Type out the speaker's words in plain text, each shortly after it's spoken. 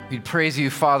We praise you,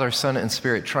 Father, Son, and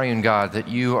Spirit, triune God, that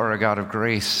you are a God of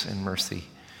grace and mercy.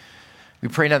 We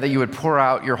pray now that you would pour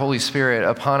out your Holy Spirit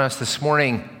upon us this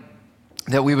morning,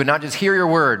 that we would not just hear your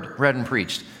word read and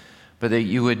preached, but that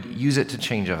you would use it to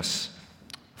change us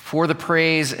for the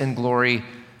praise and glory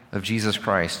of Jesus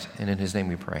Christ. And in his name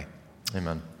we pray.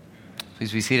 Amen.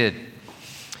 Please be seated.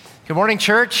 Good morning,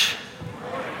 church.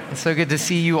 It's so good to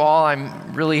see you all.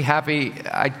 I'm really happy.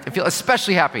 I feel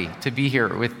especially happy to be here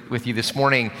with you this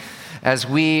morning as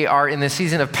we are in the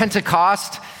season of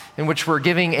Pentecost, in which we're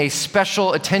giving a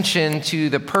special attention to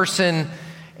the person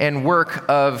and work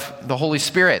of the Holy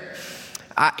Spirit.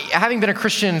 Having been a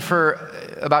Christian for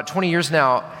about 20 years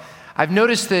now, I've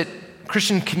noticed that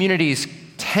Christian communities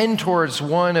tend towards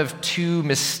one of two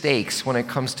mistakes when it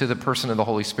comes to the person of the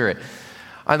Holy Spirit.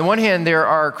 On the one hand, there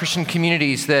are Christian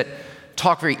communities that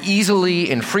talk very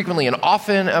easily and frequently and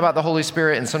often about the Holy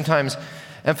Spirit and sometimes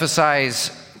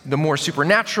emphasize the more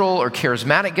supernatural or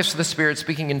charismatic gifts of the Spirit,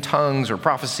 speaking in tongues or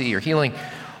prophecy or healing,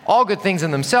 all good things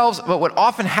in themselves. But what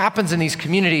often happens in these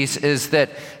communities is that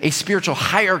a spiritual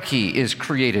hierarchy is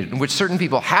created in which certain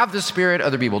people have the Spirit,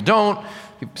 other people don't.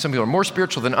 Some people are more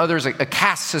spiritual than others. A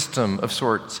caste system of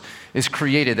sorts is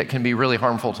created that can be really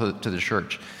harmful to the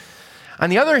church. On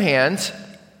the other hand,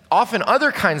 often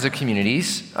other kinds of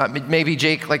communities, maybe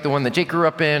Jake, like the one that Jake grew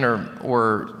up in,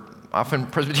 or often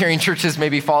Presbyterian churches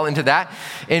maybe fall into that,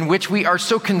 in which we are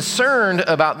so concerned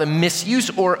about the misuse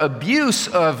or abuse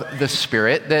of the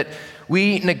Spirit that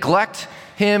we neglect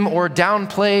him or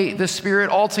downplay the Spirit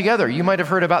altogether. You might have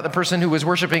heard about the person who was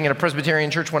worshiping in a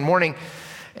Presbyterian church one morning,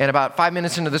 and about 5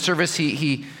 minutes into the service,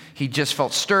 he just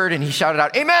felt stirred and he shouted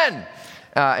out, "Amen!"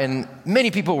 And many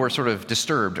people were sort of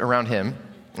disturbed around him.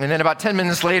 And then about 10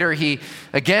 minutes later, he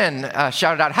again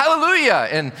shouted out, "Hallelujah!"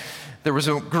 And there was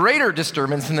a greater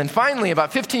disturbance. And then finally,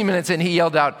 about 15 minutes in, he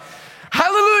yelled out,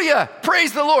 "Hallelujah!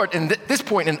 Praise the Lord!" And at this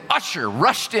point, an usher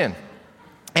rushed in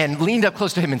and leaned up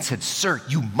close to him and said, "Sir,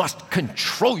 you must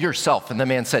control yourself." And the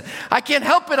man said, "I can't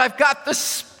help it. I've got the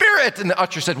Spirit." And the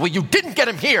usher said, "Well, you didn't get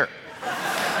him here."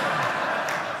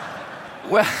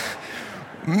 Well,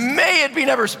 may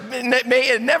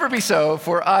it never be so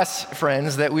for us,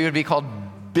 friends, that we would be called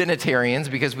Binitarians,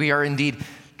 because we are indeed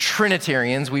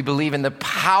Trinitarians. We believe in the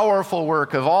powerful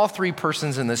work of all three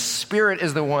persons, and the Spirit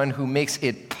is the one who makes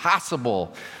it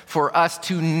possible for us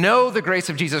to know the grace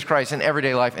of Jesus Christ in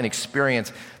everyday life and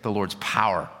experience the Lord's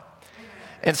power.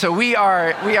 And so we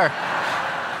are,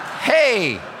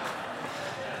 hey,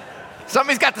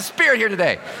 somebody's got the Spirit here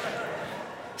today.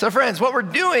 So friends, what we're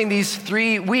doing these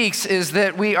 3 weeks is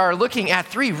that we are looking at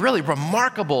 3 really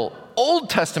remarkable Old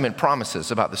Testament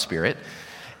promises about the Spirit,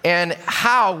 and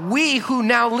how we who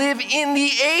now live in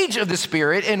the age of the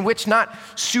Spirit, in which not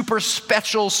super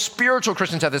special spiritual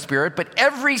Christians have the Spirit, but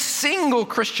every single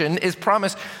Christian is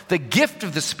promised the gift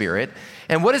of the Spirit.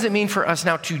 And what does it mean for us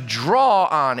now to draw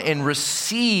on and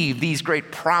receive these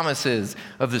great promises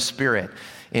of the Spirit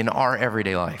in our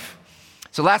everyday life?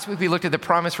 So last week we looked at the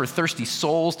promise for thirsty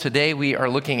souls. Today we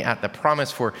are looking at the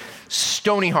promise for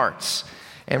stony hearts.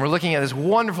 And we're looking at this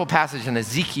wonderful passage in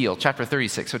Ezekiel chapter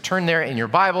 36. So turn there in your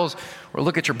Bibles, or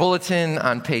look at your bulletin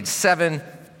on page 7.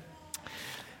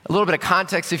 A little bit of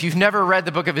context. If you've never read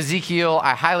the book of Ezekiel,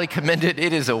 I highly commend it.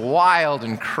 It is a wild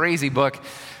and crazy book,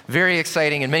 very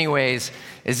exciting in many ways.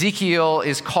 Ezekiel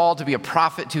is called to be a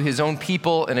prophet to his own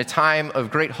people in a time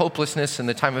of great hopelessness, in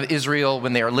the time of Israel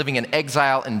when they are living in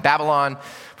exile in Babylon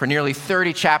for nearly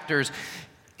 30 chapters.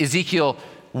 Ezekiel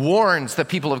warns the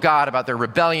people of God about their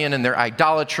rebellion and their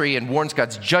idolatry, and warns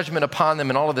God's judgment upon them.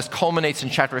 And all of this culminates in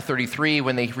chapter 33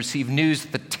 when they receive news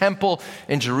that the temple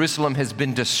in Jerusalem has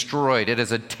been destroyed. It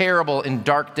is a terrible and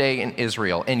dark day in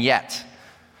Israel. And yet,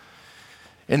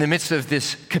 in the midst of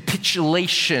this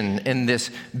capitulation and this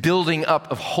building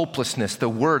up of hopelessness, the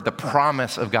word, the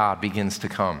promise of God begins to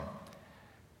come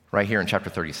right here in chapter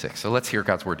 36. So let's hear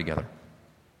God's word together.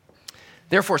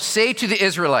 "Therefore say to the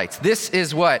Israelites, this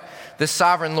is what the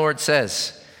sovereign Lord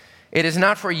says. It is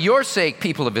not for your sake,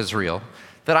 people of Israel,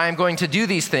 that I am going to do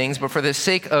these things, but for the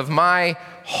sake of my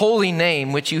holy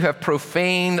name, which you have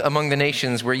profaned among the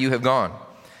nations where you have gone.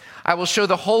 I will show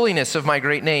the holiness of my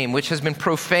great name, which has been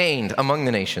profaned among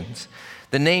the nations,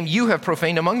 the name you have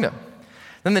profaned among them.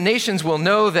 Then the nations will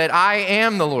know that I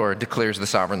am the Lord, declares the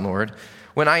sovereign Lord,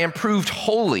 when I am proved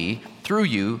holy through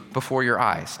you before your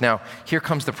eyes." Now, here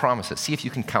comes the promises. See if you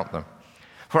can count them.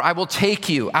 "For I will take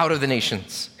you out of the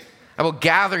nations. I will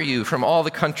gather you from all the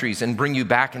countries and bring you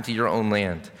back into your own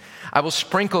land. I will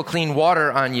sprinkle clean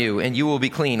water on you, and you will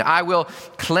be clean. I will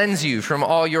cleanse you from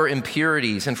all your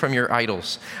impurities and from your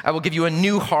idols. I will give you a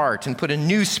new heart and put a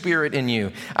new spirit in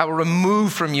you. I will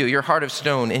remove from you your heart of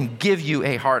stone and give you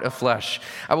a heart of flesh.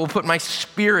 I will put my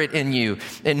spirit in you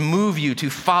and move you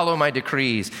to follow my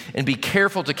decrees and be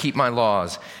careful to keep my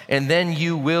laws. And then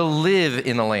you will live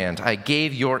in the land I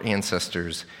gave your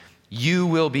ancestors. You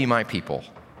will be my people,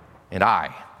 and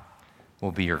I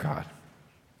will be your God.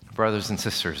 Brothers and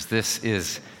sisters, this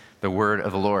is the word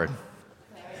of the Lord.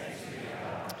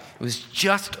 It was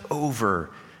just over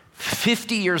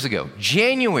 50 years ago,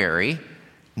 January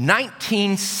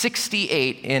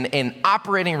 1968, in an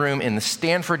operating room in the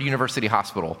Stanford University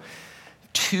Hospital,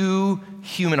 2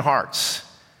 human hearts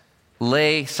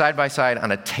lay side by side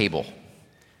on a table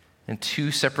in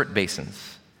 2 separate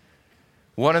basins.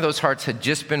 One of those hearts had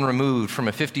just been removed from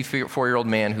a 54-year-old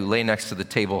man who lay next to the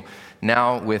table,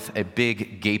 now with a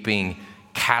big gaping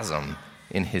chasm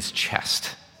in his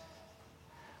chest.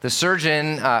 The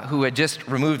surgeon who had just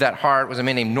removed that heart was a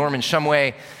man named Norman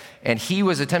Shumway, and he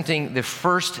was attempting the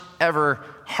first ever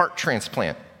heart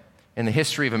transplant in the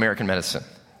history of American medicine.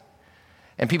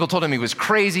 And people told him he was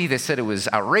crazy. They said it was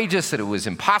outrageous, that it was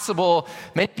impossible.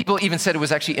 Many people even said it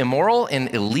was actually immoral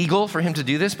and illegal for him to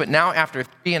do this. But now, after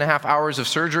 3.5 hours of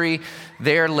surgery,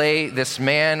 there lay this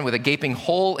man with a gaping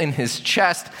hole in his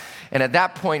chest. And at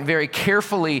that point, very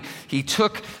carefully, he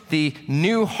took the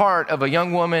new heart of a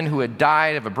young woman who had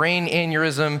died of a brain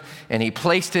aneurysm, and he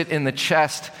placed it in the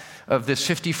chest of this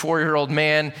 54-year-old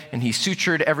man, and he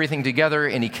sutured everything together,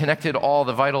 and he connected all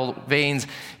the vital veins,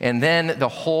 and then the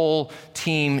whole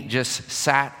team just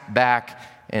sat back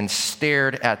and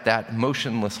stared at that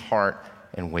motionless heart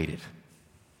and waited.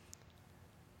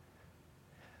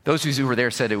 Those who were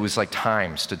there said it was like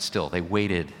time stood still. They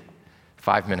waited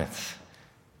 5 minutes,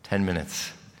 10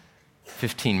 minutes,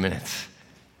 15 minutes,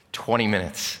 20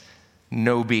 minutes,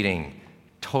 no beating,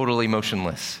 totally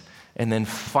motionless. And then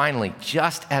finally,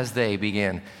 just as they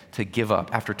began to give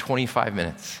up, after 25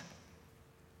 minutes,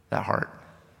 that heart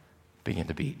began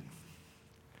to beat.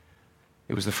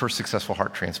 It was the first successful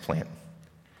heart transplant.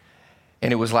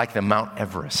 And it was like the Mount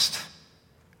Everest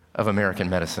of American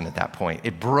medicine at that point.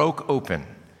 It broke open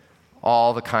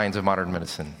all the kinds of modern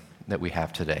medicine that we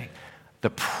have today.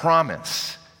 The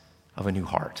promise of a new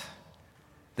heart.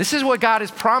 This is what God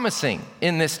is promising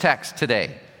in this text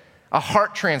today. A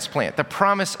heart transplant, the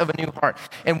promise of a new heart.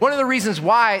 And one of the reasons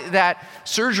why that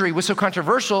surgery was so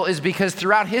controversial is because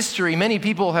throughout history, many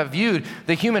people have viewed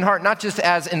the human heart not just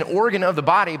as an organ of the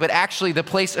body, but actually the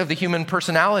place of the human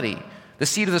personality, the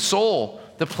seat of the soul,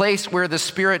 the place where the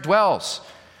spirit dwells.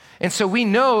 And so we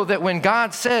know that when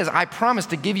God says, I promise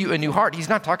to give you a new heart, he's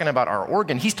not talking about our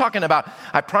organ. He's talking about,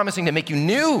 I'm promising to make you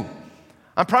new.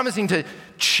 I'm promising to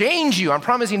change you. I'm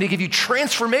promising to give you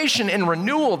transformation and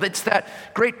renewal. That's that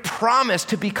great promise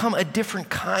to become a different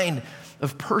kind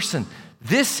of person.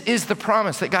 This is the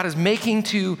promise that God is making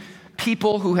to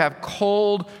people who have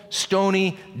cold,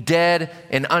 stony, dead,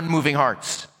 and unmoving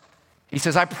hearts. He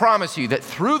says, I promise you that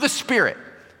through the Spirit,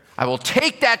 I will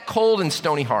take that cold and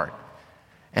stony heart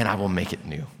and I will make it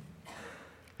new.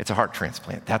 It's a heart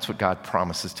transplant. That's what God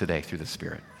promises today through the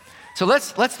Spirit. So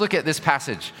let's look at this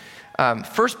passage.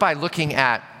 First, by looking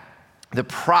at the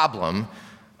problem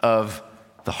of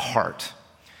the heart.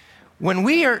 When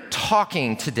we are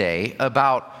talking today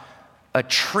about a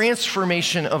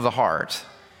transformation of the heart,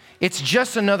 it's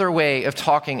just another way of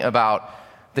talking about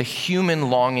the human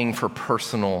longing for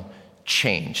personal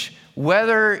change.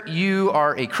 Whether you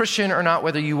are a Christian or not,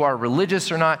 whether you are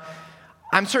religious or not,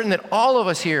 I'm certain that all of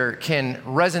us here can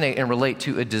resonate and relate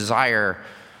to a desire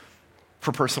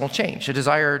for personal change, a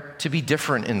desire to be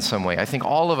different in some way. I think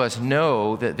all of us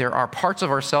know that there are parts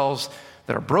of ourselves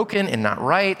that are broken and not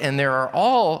right, and there are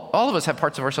all of us have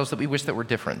parts of ourselves that we wish that were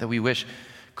different, that we wish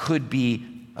could be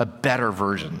a better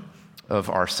version of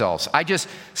ourselves. I just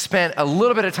spent a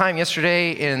little bit of time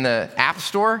yesterday in the App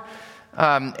Store,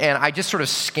 and I just sort of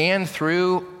scanned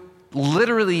through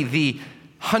literally the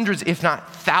hundreds, if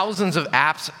not thousands of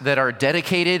apps that are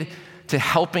dedicated to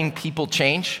helping people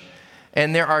change.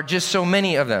 And there are just so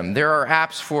many of them. There are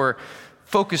apps for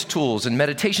focus tools and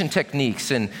meditation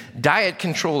techniques and diet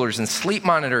controllers and sleep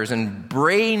monitors and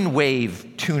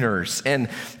brainwave tuners and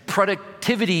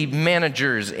productivity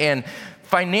managers and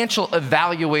financial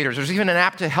evaluators. There's even an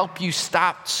app to help you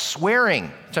stop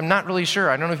swearing, which I'm not really sure.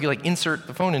 I don't know if you insert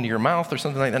the phone into your mouth or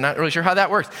something like that. I'm not really sure how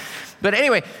that works. But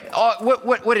anyway,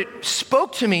 what it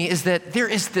spoke to me is that there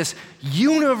is this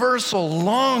universal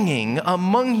longing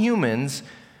among humans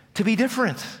to be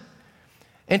different.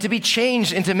 and to be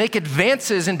changed and to make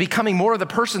advances in becoming more of the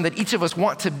person that each of us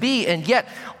want to be. And yet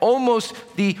almost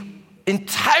the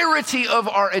entirety of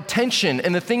our attention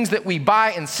and the things that we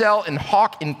buy and sell and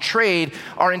hawk and trade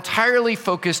are entirely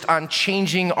focused on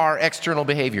changing our external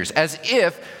behaviors, as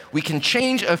if we can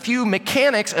change a few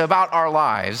mechanics about our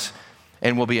lives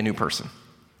and we'll be a new person.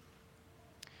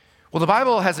 Well, the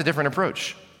Bible has a different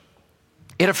approach.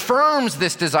 It affirms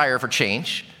this desire for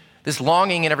change, this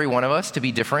longing in every one of us to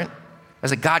be different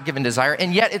as a God-given desire,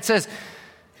 and yet it says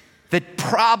the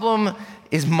problem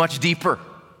is much deeper,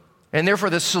 and therefore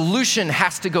the solution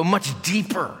has to go much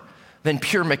deeper than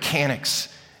pure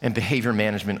mechanics and behavior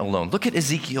management alone. Look at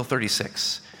Ezekiel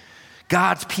 36.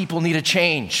 God's people need a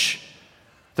change.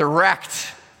 They're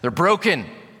wrecked, they're broken,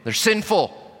 they're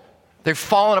sinful, they've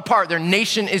fallen apart, their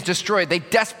nation is destroyed. They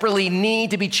desperately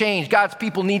need to be changed. God's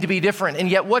people need to be different, and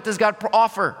yet what does God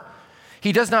offer?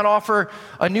 He does not offer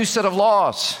a new set of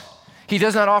laws. He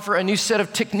does not offer a new set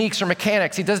of techniques or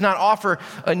mechanics. He does not offer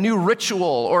a new ritual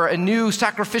or a new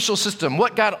sacrificial system.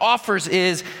 What God offers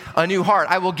is a new heart.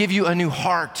 I will give you a new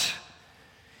heart.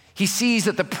 He sees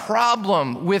that the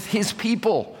problem with his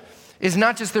people is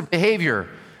not just their behavior,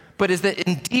 but is that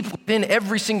in deep within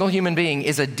every single human being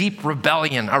is a deep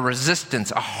rebellion, a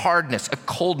resistance, a hardness, a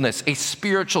coldness, a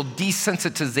spiritual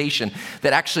desensitization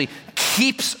that actually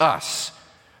keeps us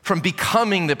from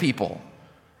becoming the people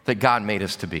that God made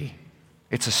us to be.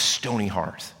 It's a stony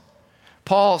heart.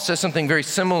 Paul says something very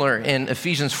similar in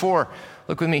Ephesians 4.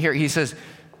 Look with me here. He says,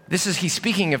 he's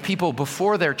speaking of people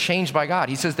before they're changed by God.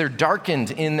 He says they're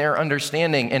darkened in their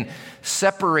understanding and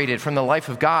separated from the life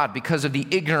of God because of the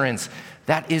ignorance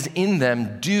that is in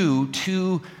them due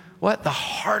to what? The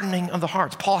hardening of the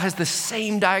hearts. Paul has the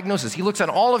same diagnosis. He looks at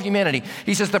all of humanity.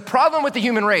 He says the problem with the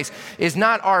human race is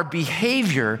not our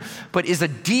behavior, but is a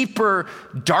deeper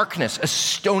darkness, a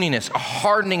stoniness, a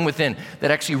hardening within that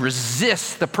actually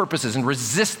resists the purposes and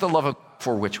resists the love of God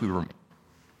for which we were made.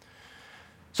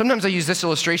 Sometimes I use this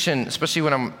illustration, especially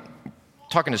when I'm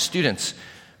talking to students.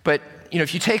 But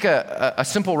if you take a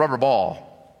simple rubber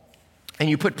ball and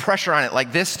you put pressure on it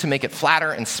like this to make it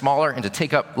flatter and smaller and to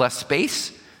take up less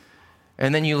space,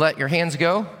 and then you let your hands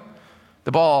go,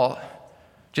 the ball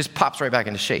just pops right back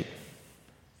into shape.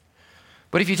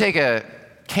 But if you take a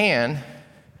can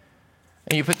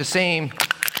and you put the same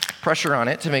pressure on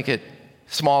it to make it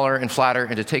smaller and flatter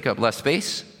and to take up less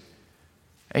space,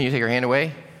 and you take your hand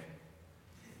away,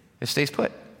 it stays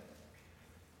put.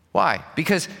 Why?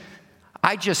 Because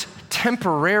I just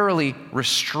temporarily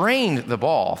restrained the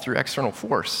ball through external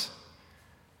force,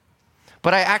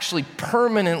 but I actually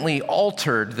permanently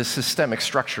altered the systemic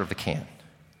structure of the can.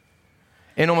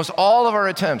 And almost all of our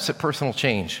attempts at personal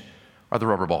change are the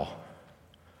rubber ball.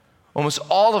 Almost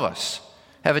all of us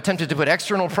have attempted to put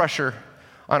external pressure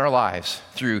on our lives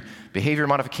through behavior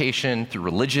modification, through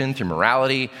religion, through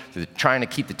morality, through trying to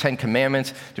keep the 10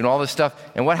 Commandments, doing all this stuff.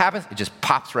 And what happens? It just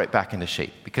pops right back into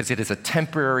shape because it is a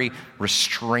temporary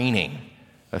restraining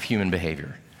of human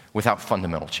behavior without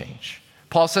fundamental change.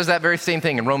 Paul says that very same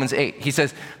thing in Romans 8. He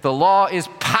says, the law is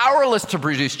powerless to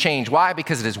produce change. Why?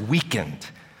 Because it is weakened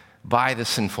by the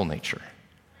sinful nature.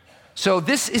 So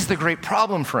this is the great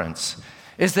problem, friends,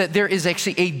 is that there is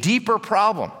actually a deeper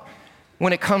problem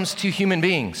when it comes to human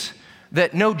beings,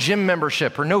 that no gym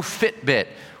membership or no Fitbit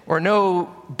or no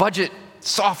budget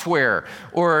software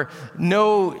or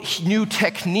no new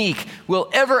technique will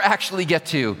ever actually get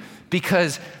to,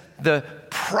 because the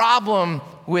problem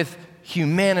with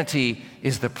humanity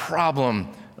is the problem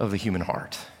of the human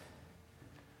heart.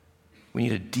 We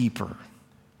need a deeper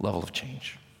level of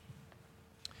change.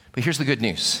 But here's the good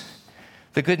news.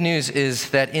 The good news is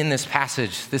that in this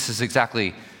passage, this is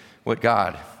exactly what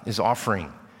God is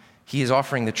offering. He is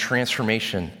offering the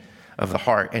transformation of the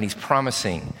heart, and he's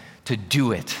promising to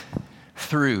do it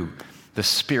through the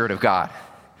Spirit of God.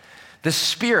 The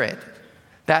Spirit,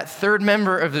 that third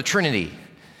member of the Trinity,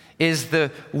 is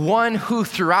the one who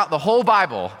throughout the whole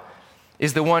Bible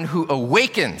is the one who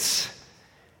awakens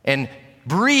and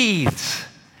breathes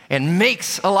and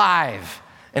makes alive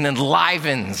and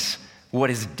enlivens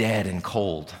what is dead and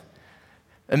cold.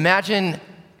 Imagine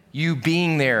you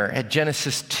being there at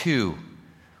Genesis 2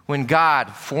 when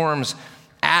God forms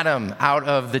Adam out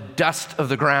of the dust of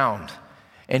the ground,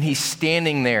 and he's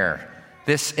standing there,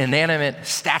 this inanimate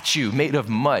statue made of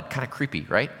mud, kind of creepy,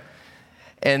 right?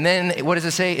 And then what does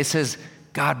it say? It says,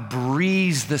 God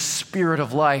breathes the Spirit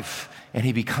of life and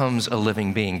he becomes a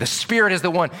living being. The Spirit is the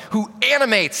one who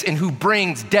animates and who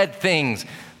brings dead things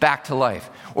back to life.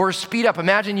 Or speed up,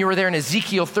 imagine you were there in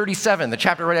Ezekiel 37, the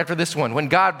chapter right after this one, when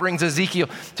God brings Ezekiel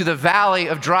to the valley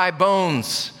of dry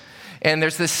bones. And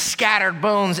there's this scattered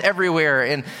bones everywhere.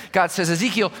 And God says,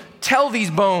 Ezekiel, tell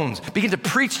these bones, begin to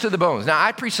preach to the bones. Now,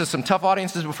 I preached to some tough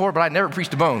audiences before, but I never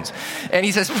preached to bones. And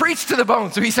he says, preach to the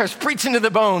bones. So he starts preaching to the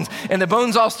bones, and the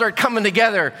bones all start coming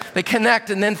together. They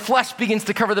connect, and then flesh begins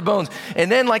to cover the bones.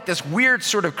 And then like this weird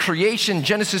sort of creation,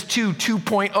 Genesis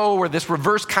 2.0, or this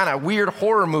reverse kind of weird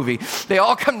horror movie, they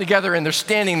all come together, and they're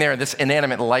standing there, this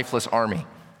inanimate, lifeless army.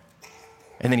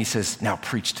 And then he says, now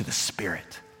preach to the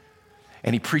Spirit.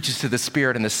 And he preaches to the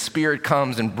Spirit, and the Spirit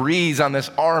comes and breathes on this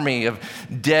army of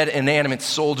dead, inanimate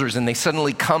soldiers, and they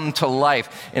suddenly come to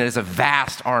life, and it is a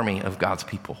vast army of God's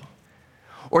people.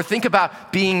 Or think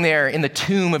about being there in the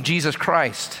tomb of Jesus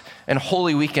Christ and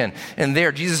Holy Weekend, and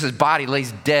there Jesus' body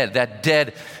lays dead, that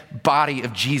dead body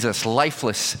of Jesus,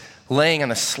 lifeless, laying on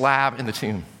the slab in the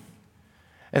tomb.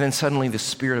 And then suddenly the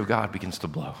Spirit of God begins to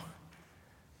blow.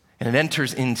 And it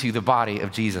enters into the body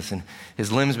of Jesus, and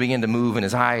his limbs begin to move, and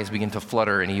his eyes begin to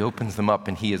flutter, and he opens them up,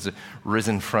 and he is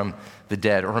risen from the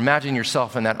dead. Or imagine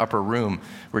yourself in that upper room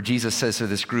where Jesus says to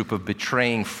this group of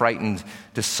betraying, frightened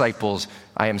disciples,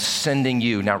 I am sending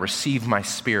you, now receive my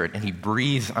Spirit. And he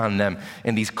breathes on them,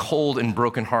 and these cold and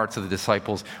broken hearts of the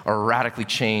disciples are radically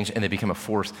changed, and they become a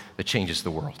force that changes the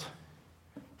world.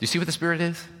 Do you see what the Spirit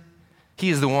is?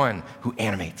 He is the one who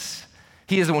animates.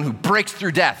 He is the one who breaks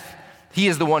through death. He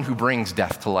is the one who brings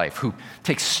death to life, who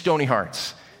takes stony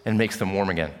hearts and makes them warm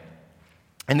again.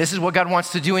 And this is what God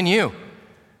wants to do in you.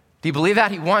 Do you believe that?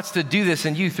 He wants to do this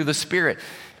in you through the Spirit.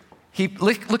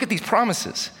 Look at these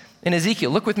promises in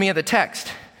Ezekiel. Look with me at the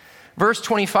text. Verse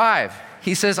 25,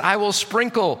 he says, I will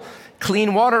sprinkle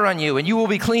clean water on you, and you will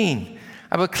be clean.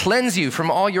 I will cleanse you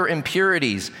from all your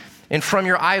impurities and from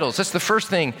your idols. That's the first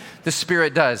thing the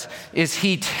Spirit does, is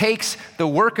he takes the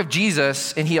work of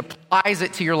Jesus and he applies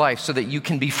it to your life so that you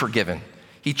can be forgiven.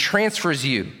 He transfers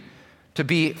you to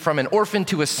be from an orphan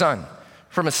to a son,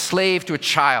 from a slave to a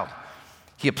child.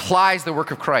 He applies the work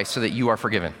of Christ so that you are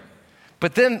forgiven.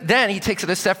 But then he takes it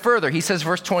a step further. He says,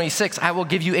 verse 26, I will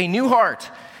give you a new heart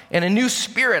and a new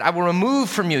spirit. I will remove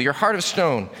from you your heart of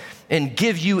stone and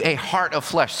give you a heart of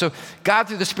flesh. So God,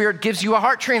 through the Spirit, gives you a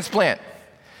heart transplant.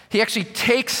 He actually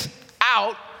takes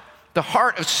out the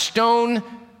heart of stone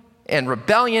and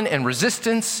rebellion and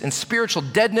resistance and spiritual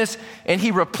deadness, and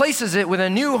he replaces it with a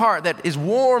new heart that is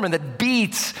warm and that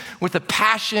beats with the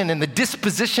passion and the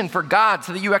disposition for God,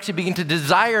 so that you actually begin to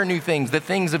desire new things, the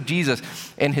things of Jesus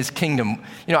and his kingdom.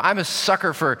 You know, I'm a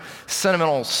sucker for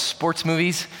sentimental sports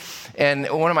movies, and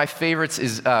one of my favorites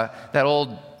is that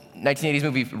old 1980s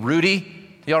movie, Rudy.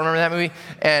 Y'all remember that movie?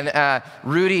 And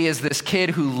Rudy is this kid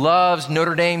who loves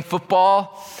Notre Dame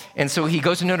football. And so he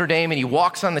goes to Notre Dame and he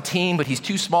walks on the team, but he's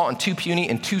too small and too puny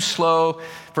and too slow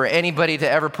for anybody to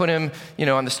ever put him,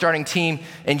 on the starting team.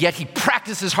 And yet he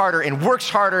practices harder and works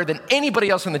harder than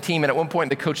anybody else on the team. And at one point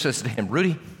the coach says to him,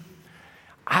 Rudy,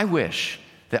 I wish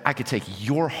that I could take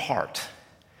your heart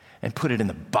and put it in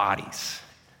the bodies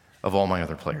of all my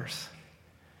other players.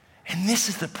 And this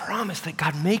is the promise that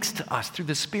God makes to us through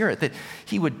the Spirit, that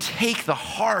he would take the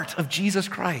heart of Jesus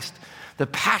Christ, the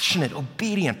passionate,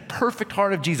 obedient, perfect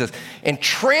heart of Jesus, and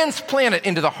transplant it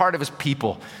into the heart of his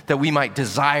people, that we might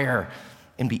desire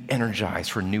and be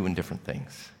energized for new and different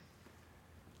things.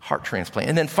 Heart transplant.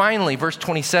 And then finally, verse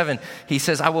 27, he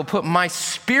says, I will put my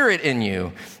Spirit in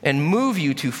you and move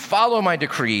you to follow my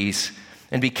decrees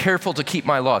and be careful to keep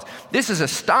my laws. This is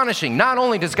astonishing. Not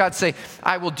only does God say,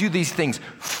 I will do these things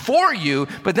for you,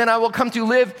 but then I will come to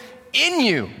live in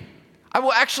you. I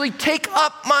will actually take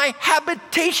up my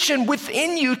habitation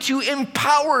within you to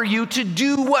empower you to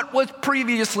do what was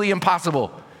previously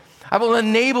impossible. I will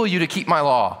enable you to keep my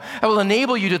law. I will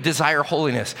enable you to desire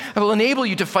holiness. I will enable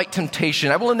you to fight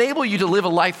temptation. I will enable you to live a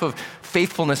life of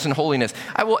faithfulness and holiness.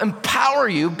 I will empower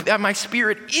you by my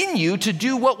Spirit in you to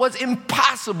do what was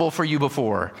impossible for you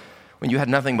before, when you had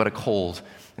nothing but a cold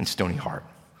and stony heart.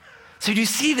 So do you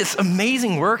see this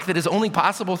amazing work that is only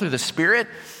possible through the Spirit?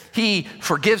 He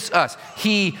forgives us.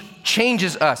 He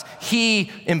changes us.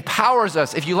 He empowers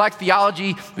us. If you like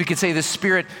theology, we could say the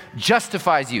Spirit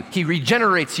justifies you. He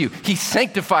regenerates you. He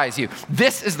sanctifies you.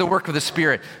 This is the work of the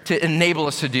Spirit to enable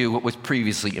us to do what was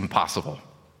previously impossible.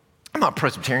 I'm not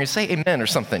Presbyterian. Say amen or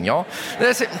something, y'all.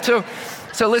 That's it.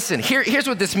 So listen, here's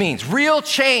what this means. Real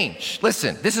change.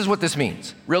 Listen, this is what this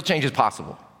means. Real change is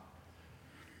possible.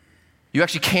 You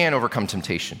actually can overcome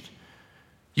temptation.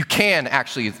 You can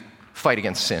actually fight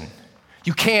against sin.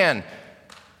 You can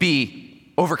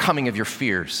be overcoming of your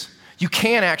fears. You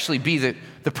can actually be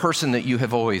the person that you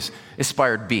have always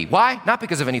aspired to be. Why? Not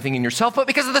because of anything in yourself, but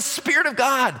because of the Spirit of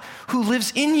God who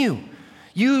lives in you.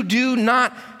 You do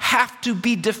not have to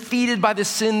be defeated by the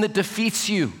sin that defeats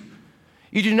you.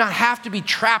 You do not have to be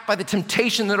trapped by the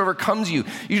temptation that overcomes you.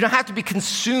 You don't have to be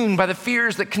consumed by the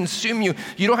fears that consume you.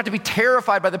 You don't have to be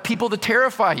terrified by the people that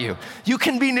terrify you. You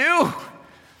can be new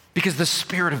because the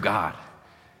Spirit of God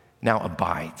now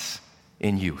abides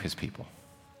in you, his people.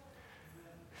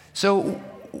 So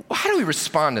how do we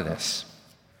respond to this?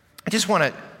 I just want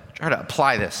to try to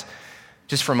apply this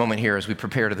just for a moment here as we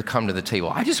prepare to come to the table.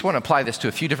 I just want to apply this to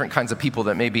a few different kinds of people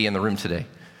that may be in the room today.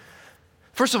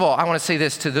 First of all, I want to say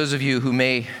this to those of you who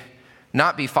may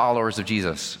not be followers of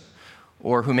Jesus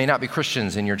or who may not be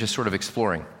Christians and you're just sort of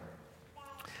exploring.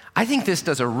 I think this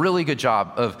does a really good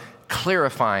job of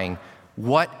clarifying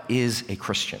what is a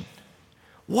Christian.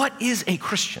 What is a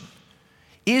Christian?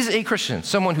 Is a Christian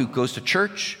someone who goes to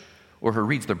church or who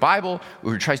reads their Bible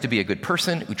or who tries to be a good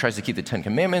person, who tries to keep the Ten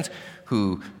Commandments,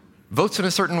 who votes in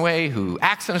a certain way, who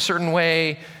acts in a certain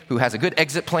way, who has a good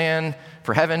exit plan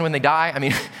for heaven when they die? I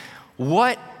mean,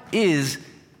 what is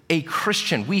a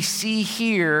Christian? We see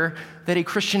here that a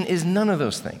Christian is none of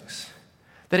those things.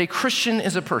 That a Christian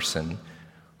is a person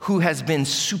who has been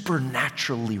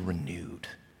supernaturally renewed.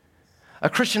 A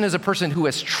Christian is a person who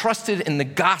has trusted in the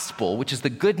gospel, which is the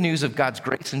good news of God's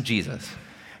grace in Jesus.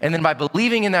 And then by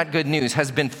believing in that good news,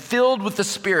 has been filled with the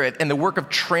Spirit, and the work of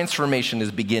transformation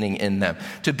is beginning in them.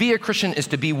 To be a Christian is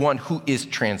to be one who is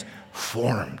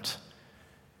transformed,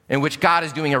 in which God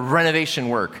is doing a renovation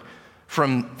work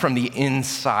from the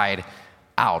inside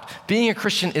out. Being a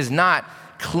Christian is not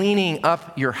cleaning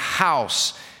up your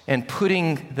house and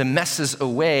putting the messes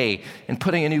away and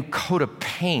putting a new coat of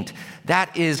paint.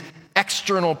 That is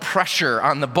external pressure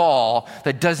on the ball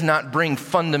that does not bring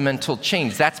fundamental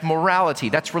change. That's morality,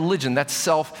 that's religion, that's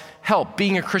self-help.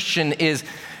 Being a Christian is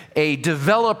a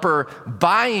developer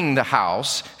buying the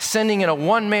house, sending in a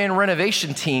one-man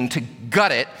renovation team to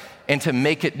gut it and to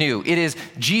make it new. It is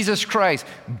Jesus Christ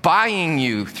buying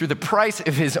you through the price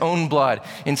of his own blood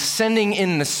and sending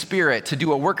in the Spirit to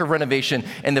do a work of renovation.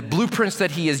 And the blueprints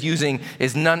that he is using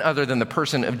is none other than the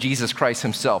person of Jesus Christ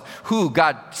himself, who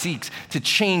God seeks to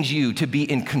change you to be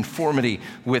in conformity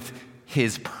with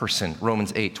his person.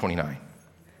 Romans 8:29.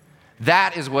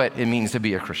 That is what it means to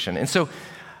be a Christian. And so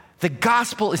the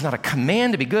gospel is not a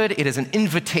command to be good. It is an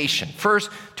invitation. First,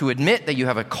 to admit that you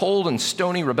have a cold and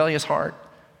stony, rebellious heart,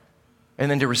 and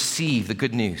then to receive the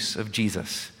good news of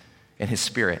Jesus and his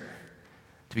Spirit,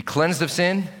 to be cleansed of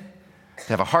sin, to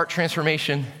have a heart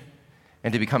transformation,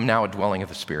 and to become now a dwelling of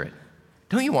the Spirit.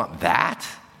 Don't you want that?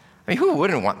 I mean, who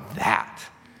wouldn't want that?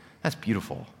 That's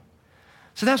beautiful.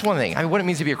 So that's one thing, what it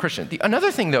means to be a Christian.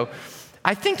 Another thing, though,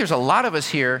 I think there's a lot of us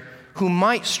here who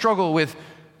might struggle with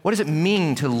what does it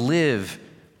mean to live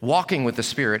walking with the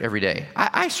Spirit every day.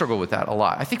 I struggle with that a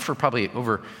lot. I think for probably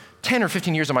over 10 or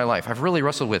 15 years of my life, I've really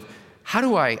wrestled with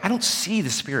I don't see the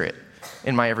Spirit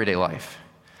in my everyday life.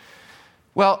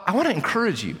 Well, I want to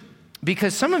encourage you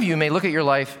because some of you may look at your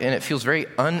life and it feels very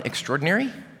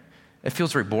unextraordinary. It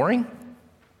feels very boring.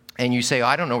 And you say,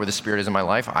 I don't know where the Spirit is in my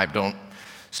life. I don't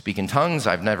speak in tongues.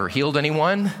 I've never healed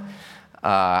anyone.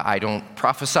 I don't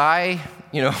prophesy.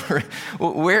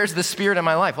 Where's the Spirit in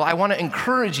my life? Well, I want to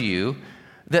encourage you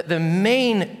that the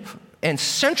main and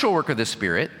central work of the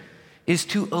Spirit is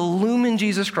to illumine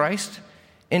Jesus Christ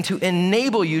and to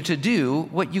enable you to do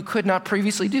what you could not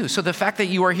previously do. So the fact that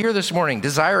you are here this morning,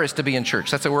 desirous to be in church,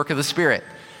 that's a work of the Spirit.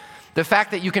 The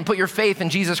fact that you can put your faith in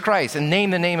Jesus Christ and name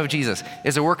the name of Jesus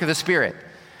is a work of the Spirit.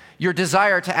 Your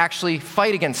desire to actually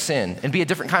fight against sin and be a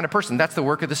different kind of person, that's the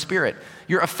work of the Spirit.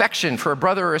 Your affection for a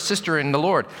brother or a sister in the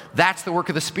Lord, that's the work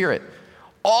of the Spirit.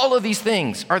 All of these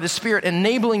things are the Spirit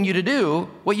enabling you to do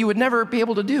what you would never be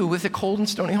able to do with a cold and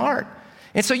stony heart.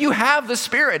 And so you have the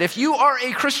Spirit. If you are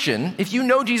a Christian, if you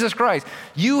know Jesus Christ,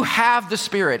 you have the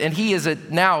Spirit, and he is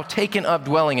now taken up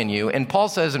dwelling in you. And Paul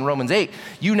says in Romans 8,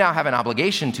 you now have an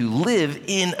obligation to live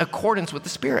in accordance with the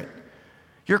Spirit.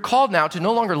 You're called now to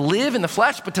no longer live in the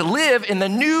flesh, but to live in the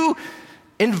new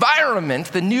environment,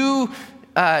 the new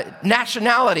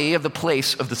nationality of the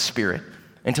place of the Spirit,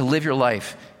 and to live your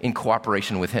life in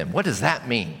cooperation with him. What does that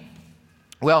mean?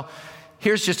 Well,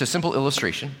 here's just a simple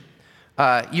illustration.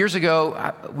 Years ago,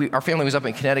 our family was up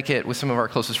in Connecticut with some of our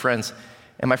closest friends,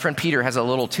 and my friend Peter has a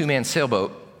little 2-man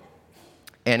sailboat,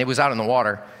 and it was out in the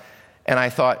water, and I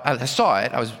saw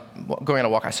it, I was going on a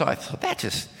walk, I thought,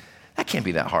 that can't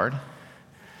be that hard.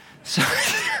 So,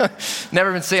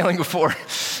 never been sailing before.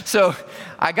 So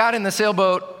I got in the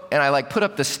sailboat, and I put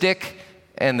up the stick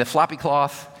and the floppy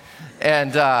cloth,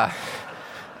 and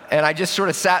I just sort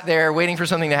of sat there waiting for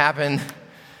something to happen,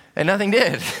 and nothing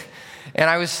did. And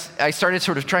I started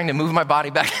sort of trying to move my body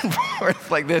back and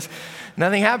forth like this.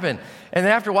 Nothing happened. And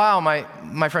then after a while,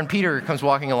 my friend Peter comes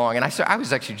walking along, and I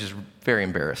was actually just very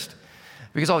embarrassed.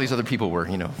 because all these other people were,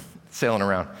 sailing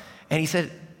around. And he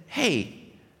said, hey,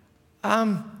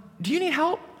 do you need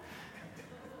help?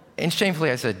 And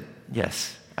shamefully I said,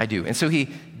 yes, I do. And so he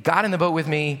got in the boat with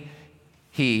me.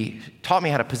 He taught me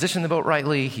how to position the boat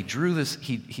rightly. He drew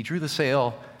the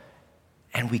sail,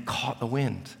 and we caught the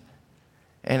wind.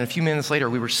 And a few minutes later,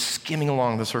 we were skimming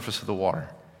along the surface of the water,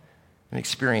 an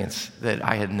experience that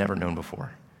I had never known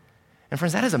before. And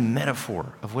friends, that is a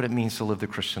metaphor of what it means to live the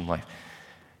Christian life.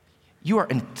 You are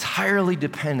entirely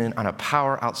dependent on a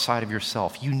power outside of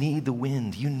yourself. You need the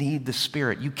wind. You need the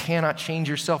Spirit. You cannot change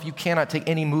yourself. You cannot take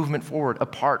any movement forward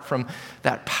apart from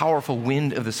that powerful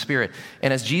wind of the Spirit.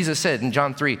 And as Jesus said in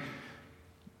John 3,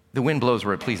 the wind blows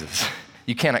where it pleases.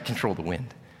 You cannot control the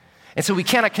wind. And so we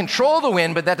cannot control the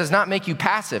wind, but that does not make you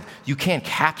passive. You can't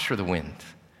capture the wind.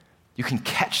 You can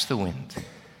catch the wind.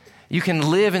 You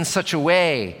can live in such a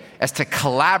way as to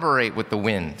collaborate with the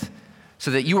wind, so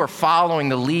that you are following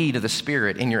the lead of the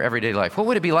Spirit in your everyday life. What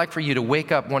would it be like for you to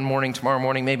wake up one morning, tomorrow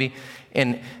morning maybe,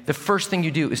 and the first thing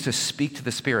you do is to speak to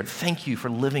the Spirit? Thank you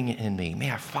for living in me.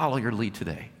 May I follow your lead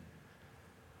today?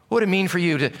 What would it mean for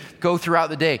you to go throughout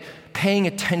the day paying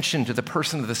attention to the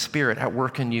person of the Spirit at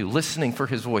work in you, listening for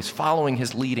his voice, following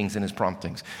his leadings and his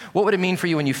promptings? What would it mean for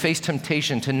you when you face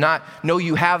temptation to not know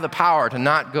you have the power to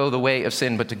not go the way of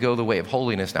sin, but to go the way of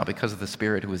holiness now because of the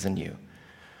Spirit who is in you?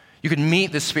 You could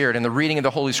meet the Spirit in the reading of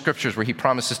the Holy Scriptures where he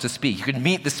promises to speak. You could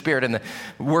meet the Spirit in the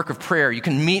work of prayer. You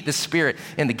can meet the Spirit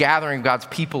in the gathering of God's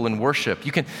people in worship.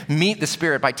 You can meet the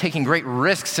Spirit by taking great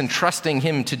risks and trusting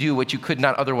him to do what you could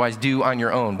not otherwise do on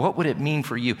your own. What would it mean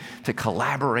for you to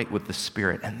collaborate with the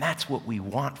Spirit? And that's what we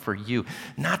want for you,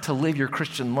 not to live your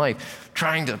Christian life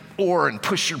trying to oar and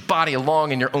push your body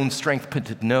along in your own strength, but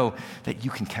to know that you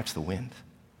can catch the wind.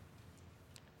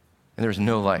 And there's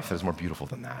no life that is more beautiful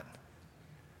than that.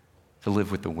 To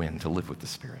live with the wind, to live with the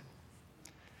Spirit.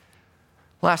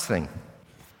 Last thing.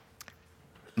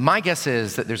 My guess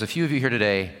is that there's a few of you here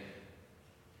today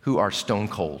who are stone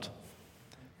cold.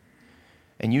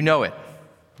 And you know it.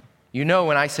 You know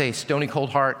when I say stony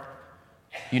cold heart,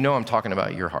 you know I'm talking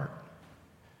about your heart.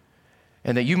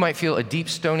 And that you might feel a deep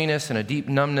stoniness and a deep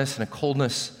numbness and a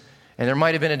coldness. And there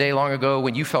might have been a day long ago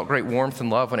when you felt great warmth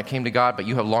and love when it came to God, but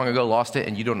you have long ago lost it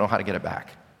and you don't know how to get it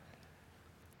back.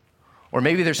 Or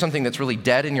maybe there's something that's really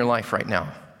dead in your life right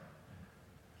now.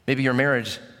 Maybe your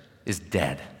marriage is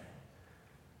dead.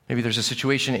 Maybe there's a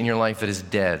situation in your life that is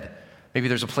dead. Maybe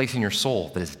there's a place in your soul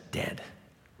that is dead.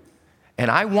 And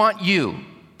I want you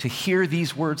to hear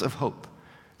these words of hope,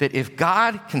 that if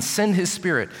God can send his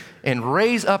Spirit and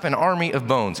raise up an army of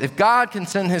bones, if God can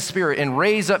send his Spirit and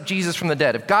raise up Jesus from the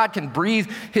dead, if God can breathe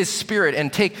his Spirit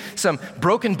and take some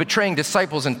broken, betraying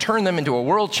disciples and turn them into a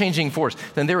world-changing force,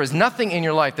 then there is nothing in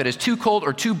your life that is too cold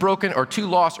or too broken or too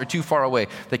lost or too far away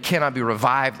that cannot be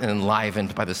revived and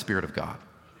enlivened by the Spirit of God.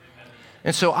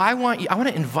 And so I want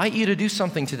to invite you to do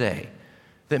something today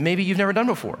that maybe you've never done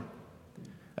before.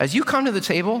 As you come to the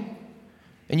table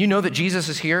and you know that Jesus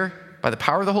is here, by the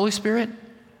power of the Holy Spirit,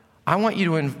 I want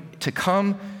you to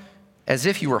come as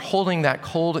if you were holding that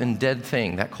cold and dead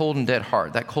thing, that cold and dead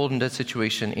heart, that cold and dead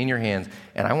situation in your hands,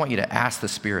 and I want you to ask the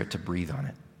Spirit to breathe on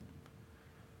it.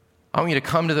 I want you to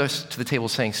come to the table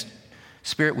saying,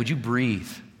 Spirit, would you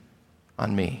breathe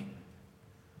on me?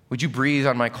 Would you breathe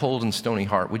on my cold and stony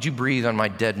heart? Would you breathe on my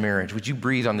dead marriage? Would you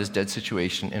breathe on this dead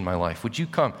situation in my life? Would you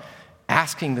come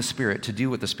asking the Spirit to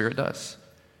do what the Spirit does,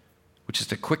 which is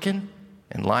to quicken,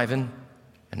 enliven,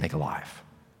 and make alive.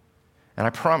 And I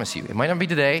promise you, it might not be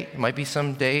today, it might be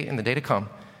some day in the day to come,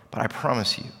 but I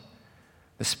promise you,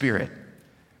 the Spirit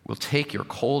will take your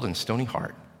cold and stony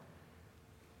heart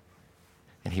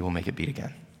and he will make it beat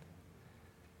again.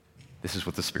 This is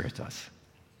what the Spirit does.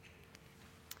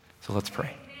 So let's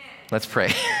pray. Let's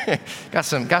pray. Got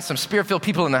some Spirit-filled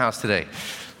people in the house today.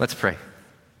 Let's pray.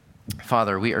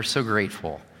 Father, we are so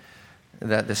grateful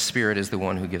that the Spirit is the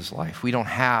one who gives life. We don't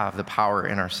have the power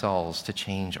in ourselves to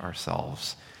change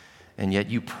ourselves. And yet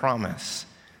you promise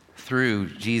through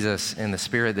Jesus and the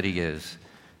Spirit that he gives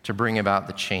to bring about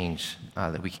the change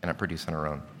that we cannot produce on our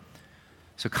own.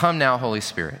 So come now, Holy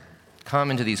Spirit. Come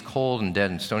into these cold and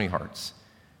dead and stony hearts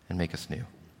and make us new.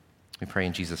 We pray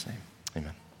in Jesus' name.